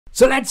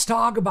So let's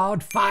talk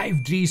about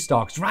 5G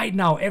stocks. Right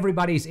now,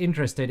 everybody's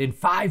interested in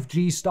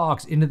 5G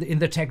stocks, in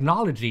the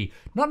technology.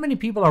 Not many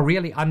people are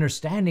really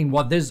understanding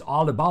what this is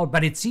all about,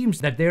 but it seems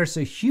that there's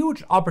a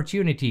huge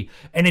opportunity,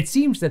 and it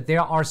seems that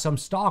there are some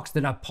stocks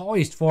that are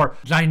poised for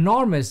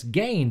ginormous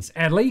gains.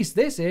 At least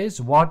this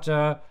is what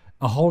a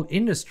whole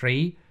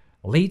industry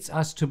leads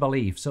us to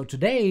believe. So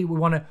today we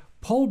want to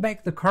pull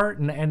back the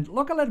curtain and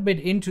look a little bit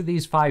into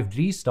these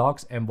 5G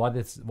stocks and what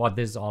this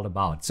is all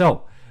about.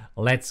 So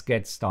let's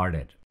get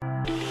started.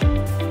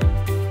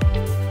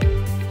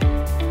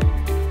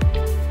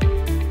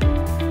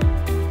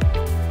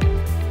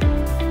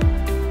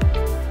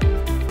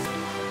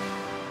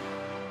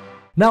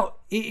 Now,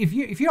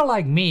 if you're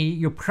like me,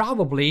 you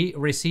probably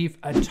receive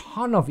a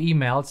ton of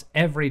emails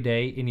every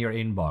day in your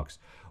inbox.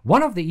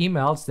 One of the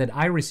emails that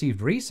I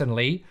received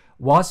recently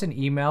was an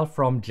email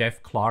from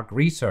Jeff Clark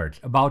Research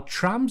about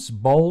Trump's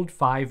bold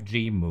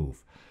 5G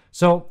move.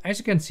 So as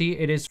you can see,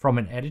 it is from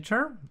an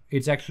editor.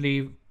 It's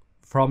actually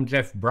from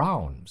Jeff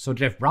Brown. So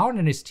Jeff Brown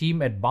and his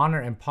team at Bonner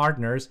and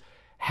Partners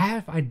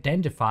have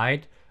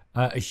identified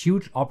a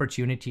huge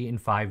opportunity in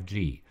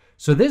 5G.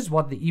 So this is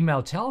what the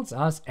email tells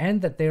us,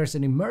 and that there's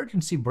an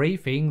emergency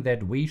briefing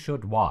that we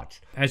should watch.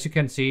 As you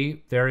can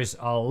see, there is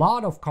a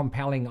lot of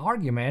compelling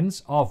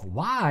arguments of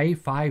why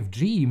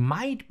 5G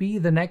might be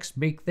the next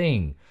big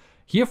thing.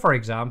 Here, for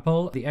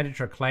example, the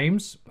editor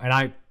claims, and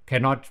I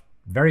cannot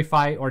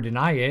verify or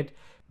deny it,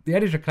 the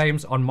editor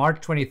claims on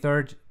March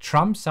 23rd,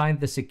 Trump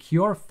signed the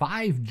Secure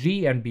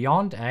 5G and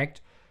Beyond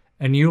Act,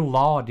 a new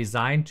law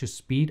designed to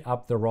speed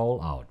up the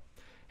rollout.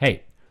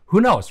 Hey, who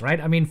knows, right?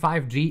 I mean,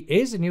 5G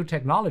is a new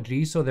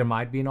technology, so there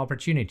might be an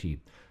opportunity.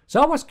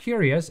 So I was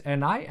curious,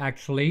 and I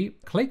actually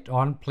clicked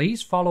on,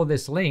 please follow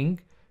this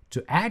link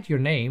to add your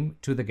name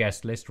to the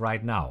guest list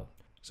right now.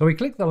 So we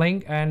click the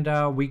link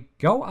and we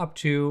go up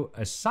to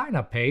a sign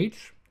up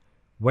page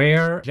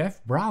where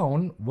Jeff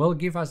Brown will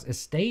give us a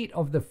state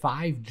of the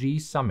 5G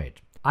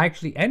summit. I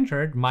actually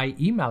entered my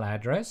email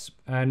address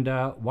and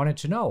wanted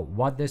to know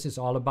what this is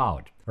all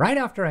about. Right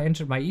after I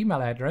entered my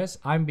email address,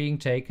 I'm being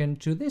taken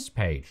to this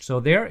page. So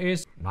there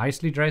is a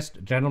nicely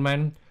dressed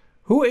gentleman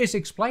who is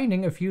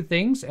explaining a few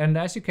things. And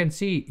as you can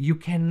see, you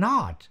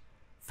cannot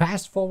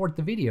fast forward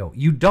the video.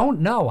 You don't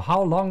know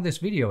how long this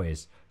video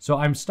is. So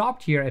I'm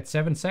stopped here at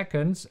 7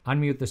 seconds,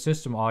 unmute the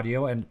system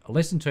audio and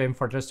listen to him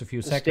for just a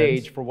few seconds.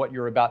 Stage for what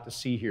you're about to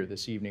see here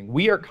this evening.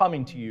 We are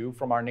coming to you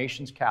from our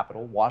nation's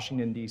capital,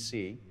 Washington,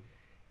 D.C.,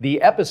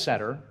 the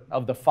epicenter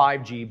of the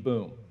 5G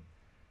boom.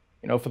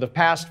 You know, for the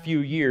past few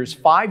years,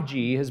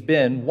 5G has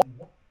been...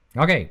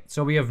 Okay,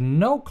 so we have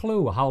no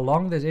clue how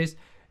long this is.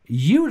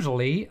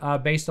 Usually,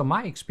 based on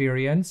my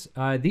experience,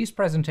 these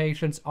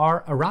presentations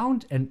are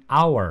around an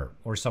hour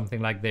or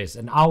something like this.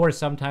 An hour,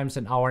 sometimes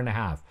an hour and a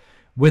half,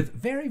 with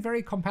very,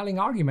 very compelling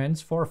arguments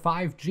for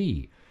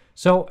 5G.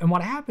 So, and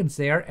what happens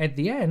there at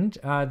the end,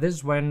 this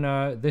is when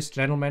this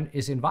gentleman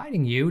is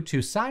inviting you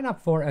to sign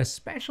up for a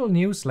special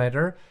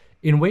newsletter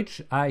in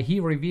which he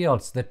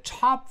reveals the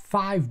top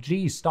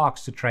 5G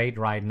stocks to trade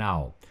right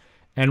now.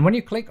 And when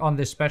you click on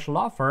this special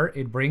offer,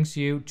 it brings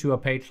you to a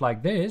page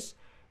like this.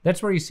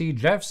 That's where you see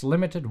Jeff's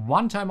limited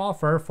one-time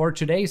offer for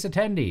today's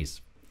attendees.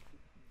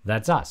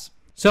 That's us.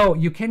 So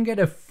you can get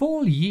a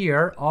full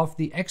year of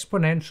the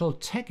Exponential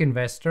Tech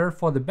Investor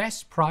for the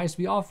best price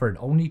we offered,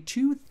 only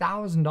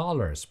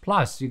 $2,000.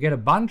 Plus, you get a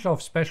bunch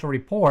of special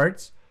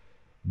reports,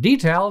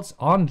 details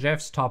on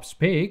Jeff's top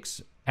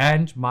picks,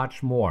 and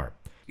much more.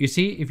 You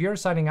see, if you're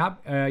signing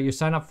up, you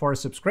sign up for a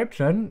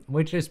subscription,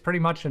 which is pretty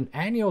much an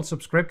annual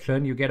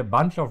subscription. You get a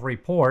bunch of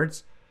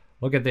reports.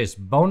 Look at this,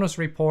 bonus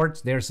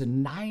reports. There's a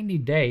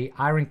 90-day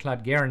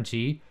ironclad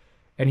guarantee.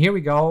 And here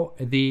we go.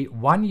 The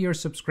 1-year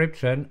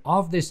subscription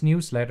of this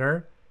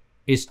newsletter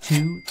is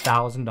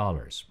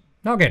 $2,000.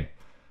 Now again,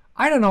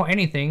 I don't know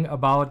anything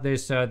about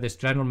this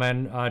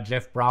gentleman,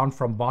 Jeff Brown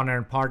from Bonner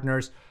and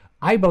Partners.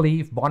 I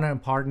believe Bonner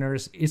and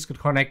Partners is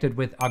connected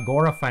with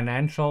Agora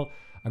Financial.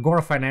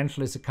 Agora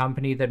Financial is a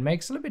company that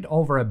makes a little bit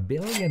over $1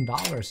 billion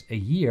a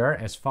year,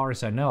 as far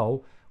as I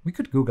know. We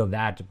could Google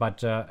that,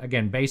 but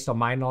again, based on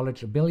my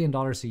knowledge, $1 billion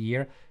a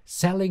year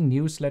selling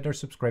newsletter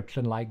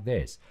subscription like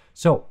this.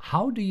 So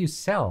how do you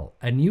sell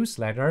a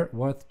newsletter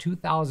worth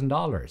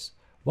 $2,000?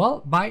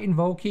 Well, by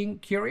invoking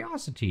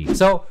curiosity.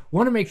 So we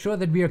want to make sure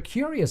that we are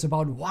curious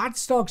about what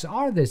stocks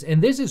are this.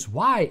 And this is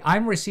why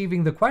I'm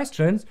receiving the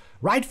questions,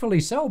 rightfully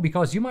so,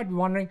 because you might be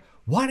wondering,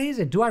 what is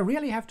it? Do I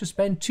really have to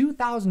spend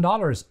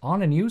 $2,000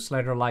 on a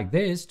newsletter like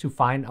this to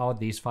find out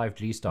these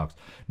 5G stocks?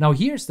 Now,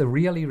 here's the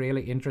really,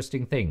 really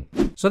interesting thing.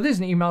 So this is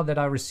an email that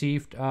I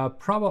received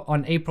probably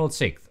on April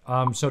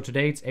 6th. So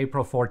today it's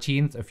April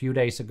 14th, a few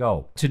days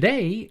ago.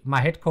 Today,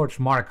 my head coach,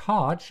 Mark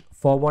Hodge,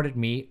 forwarded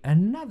me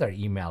another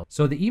email.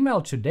 So the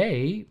email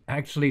today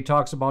actually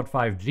talks about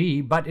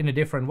 5G, but in a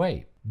different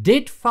way.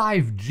 Did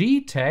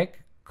 5G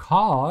tech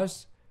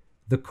cause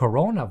the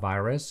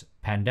coronavirus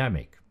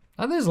pandemic?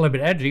 Now, this is a little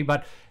bit edgy,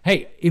 but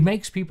hey, it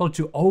makes people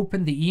to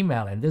open the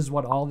email, and this is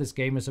what all this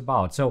game is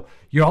about. So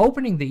you're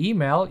opening the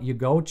email, you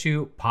go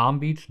to Palm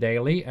Beach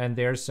Daily, and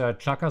there's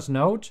Chaka's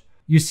note.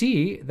 you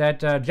see that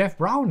Jeff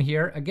Brown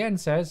here again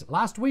says,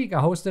 last week I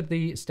hosted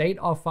the State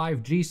of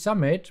 5G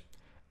Summit.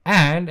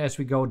 And as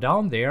we go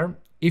down there,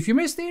 if you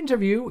missed the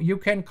interview, you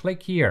can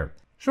click here.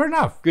 Sure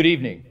enough. Good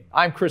evening.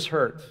 I'm Chris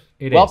Hurt.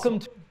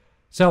 Welcome.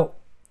 So,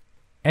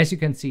 as you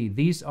can see,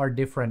 these are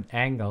different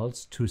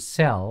angles to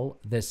sell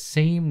the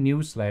same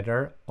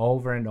newsletter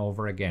over and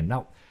over again.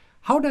 Now,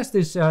 how does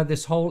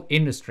this whole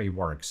industry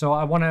work? So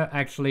I want to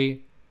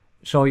actually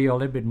show you a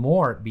little bit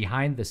more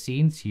behind the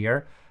scenes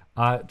here,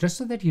 just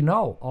so that you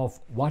know of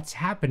what's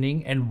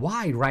happening and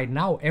why right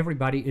now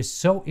everybody is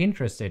so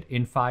interested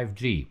in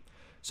 5G.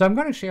 So I'm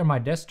going to share my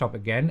desktop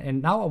again,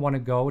 and now I want to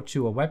go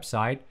to a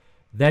website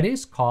that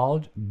is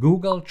called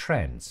Google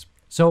Trends.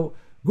 So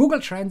Google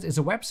Trends is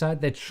a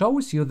website that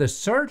shows you the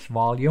search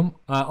volume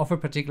of a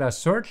particular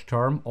search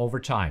term over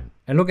time.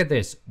 And look at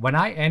this. When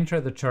I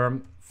enter the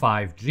term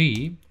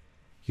 5G,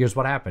 here's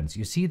what happens.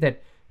 You see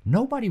that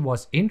nobody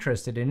was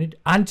interested in it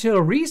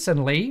until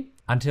recently,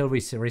 until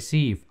we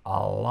receive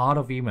a lot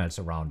of emails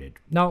around it.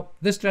 Now,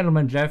 this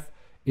gentleman, Jeff,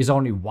 is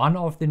only one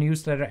of the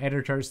newsletter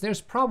editors.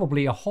 There's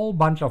probably a whole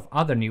bunch of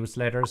other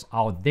newsletters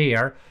out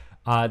there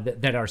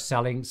that are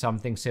selling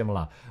something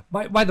similar.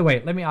 By the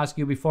way, let me ask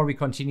you before we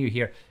continue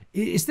here,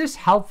 is this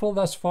helpful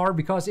thus far?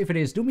 Because if it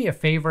is, do me a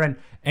favor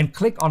and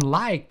click on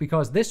like,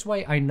 because this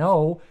way I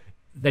know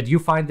that you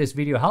find this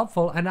video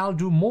helpful, and I'll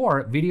do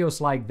more videos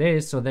like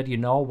this so that you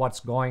know what's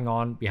going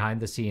on behind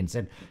the scenes.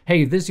 And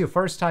hey, if this is your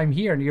first time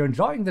here and you're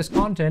enjoying this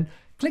content,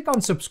 click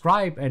on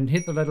subscribe and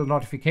hit the little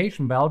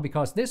notification bell,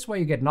 because this way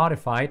you get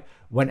notified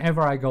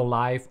whenever I go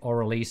live or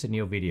release a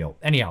new video.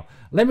 Anyhow,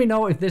 let me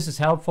know if this is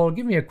helpful.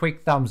 Give me a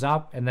quick thumbs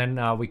up, and then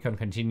we can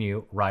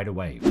continue right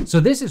away. So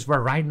this is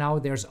where right now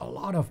there's a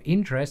lot of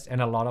interest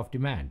and a lot of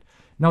demand.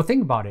 Now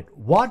think about it.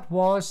 What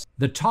was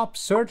the top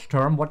search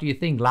term, what do you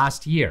think,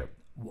 last year?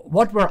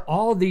 What were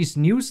all these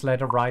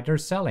newsletter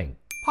writers selling?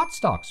 Pot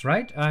stocks,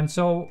 right? And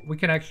so we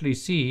can actually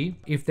see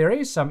if there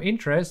is some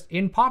interest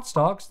in pot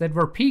stocks that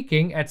were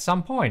peaking at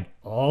some point.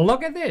 Oh,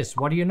 look at this.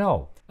 What do you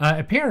know?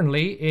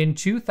 Apparently in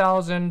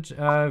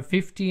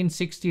 2015,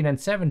 16, and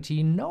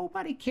 17,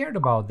 nobody cared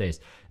about this.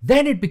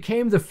 Then it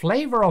became the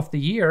flavor of the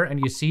year, and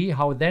you see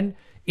how then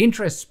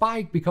interest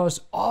spiked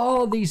because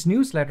all these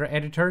newsletter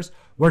editors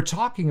were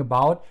talking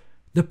about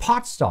the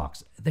pot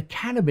stocks, the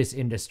cannabis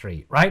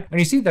industry, right? And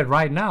you see that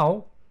right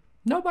now,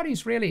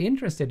 nobody's really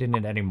interested in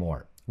it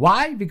anymore.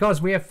 Why? Because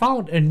we have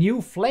found a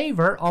new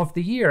flavor of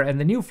the year, and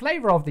the new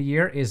flavor of the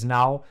year is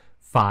now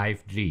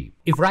 5G.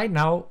 If right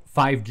now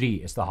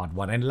 5G is the hot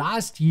one, and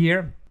last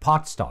year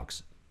pot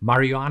stocks,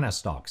 marijuana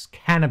stocks,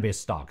 cannabis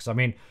stocks, I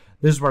mean,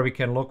 this is where we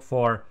can look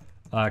for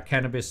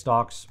cannabis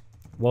stocks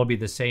will be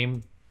the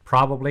same,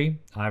 probably.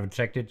 I haven't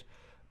checked it,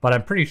 but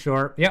I'm pretty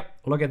sure. Yep,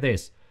 look at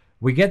this.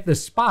 We get the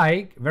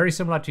spike, very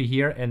similar to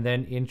here, and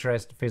then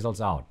interest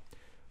fizzles out.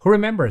 Who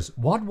remembers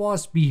what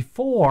was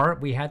before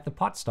we had the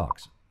pot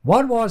stocks?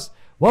 What was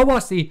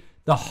the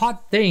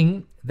hot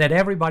thing that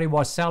everybody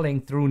was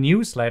selling through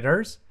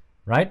newsletters,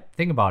 right?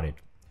 Think about it.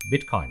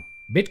 Bitcoin.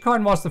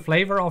 Bitcoin was the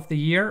flavor of the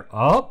year.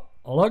 Oh,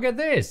 look at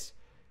this.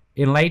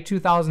 In late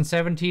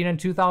 2017 and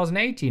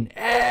 2018,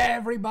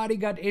 everybody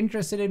got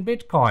interested in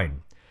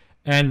Bitcoin.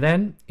 And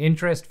then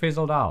interest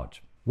fizzled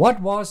out.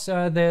 What was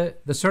the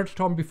search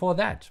term before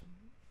that?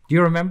 Do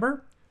you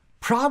remember?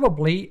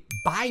 Probably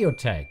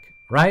biotech,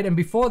 right? And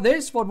before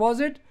this, what was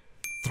it?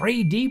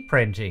 3D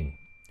printing.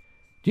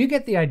 Do you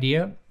get the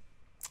idea?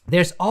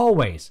 There's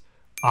always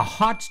a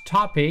hot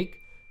topic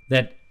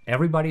that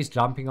everybody's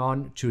jumping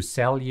on to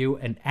sell you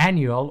an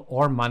annual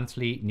or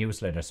monthly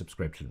newsletter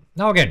subscription.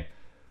 Now again,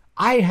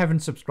 I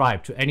haven't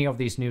subscribed to any of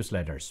these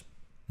newsletters.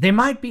 They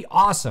might be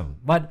awesome,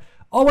 but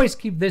always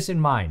keep this in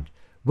mind.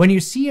 When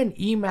you see an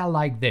email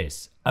like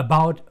this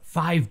about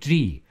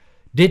 5G,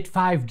 did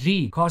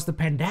 5G cause the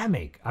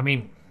pandemic? I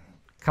mean,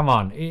 come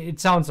on, it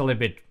sounds a little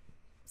bit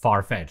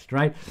far-fetched,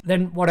 right?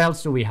 Then what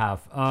else do we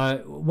have?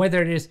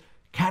 Whether it is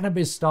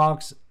cannabis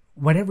stocks,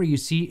 whenever you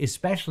see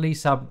especially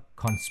some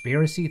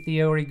conspiracy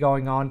theory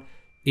going on,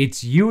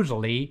 it's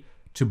usually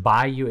to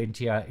buy you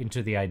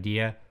into the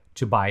idea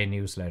to buy a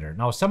newsletter.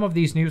 Now, some of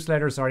these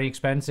newsletters are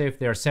expensive.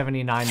 They're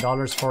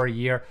 $79 for a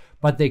year,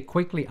 but they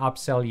quickly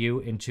upsell you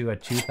into a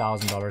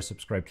 $2,000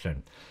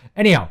 subscription.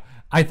 Anyhow,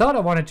 I thought I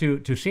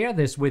wanted to share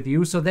this with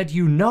you so that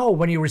you know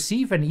when you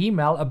receive an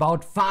email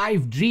about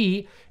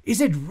 5G,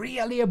 is it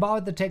really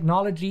about the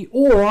technology,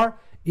 or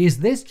is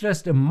this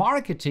just a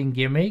marketing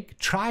gimmick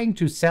trying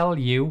to sell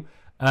you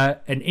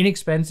an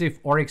inexpensive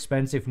or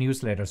expensive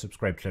newsletter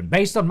subscription?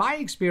 Based on my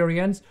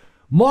experience,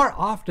 more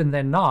often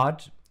than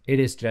not, it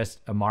is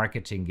just a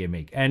marketing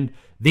gimmick. And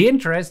the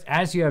interest,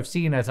 as you have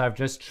seen, as I've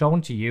just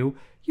shown to you,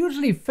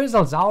 usually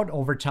fizzles out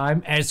over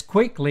time as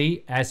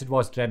quickly as it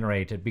was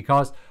generated,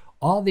 because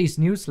all these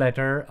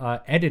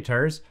newsletter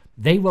editors,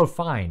 they will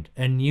find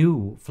a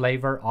new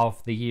flavor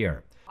of the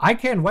year. I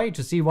can't wait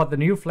to see what the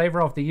new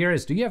flavor of the year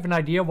is. Do you have an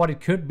idea what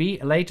it could be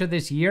later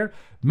this year?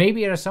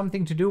 Maybe it has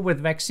something to do with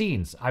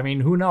vaccines. I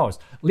mean, who knows?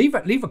 Leave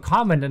a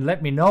comment and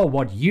let me know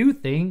what you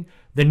think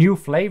the new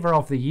flavor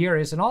of the year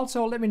is. And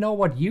also let me know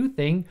what you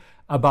think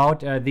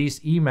about these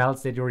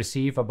emails that you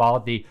receive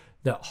about the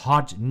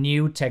hot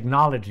new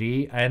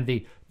technology and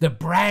the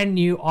brand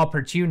new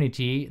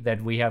opportunity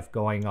that we have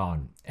going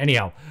on.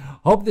 Anyhow,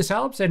 hope this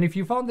helps. And if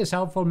you found this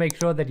helpful, make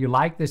sure that you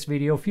like this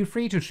video. Feel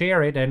free to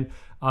share it. And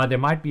there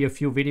might be a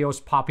few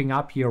videos popping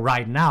up here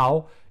right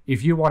now.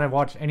 If you want to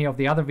watch any of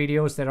the other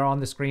videos that are on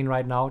the screen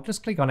right now,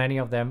 just click on any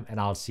of them and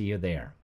I'll see you there.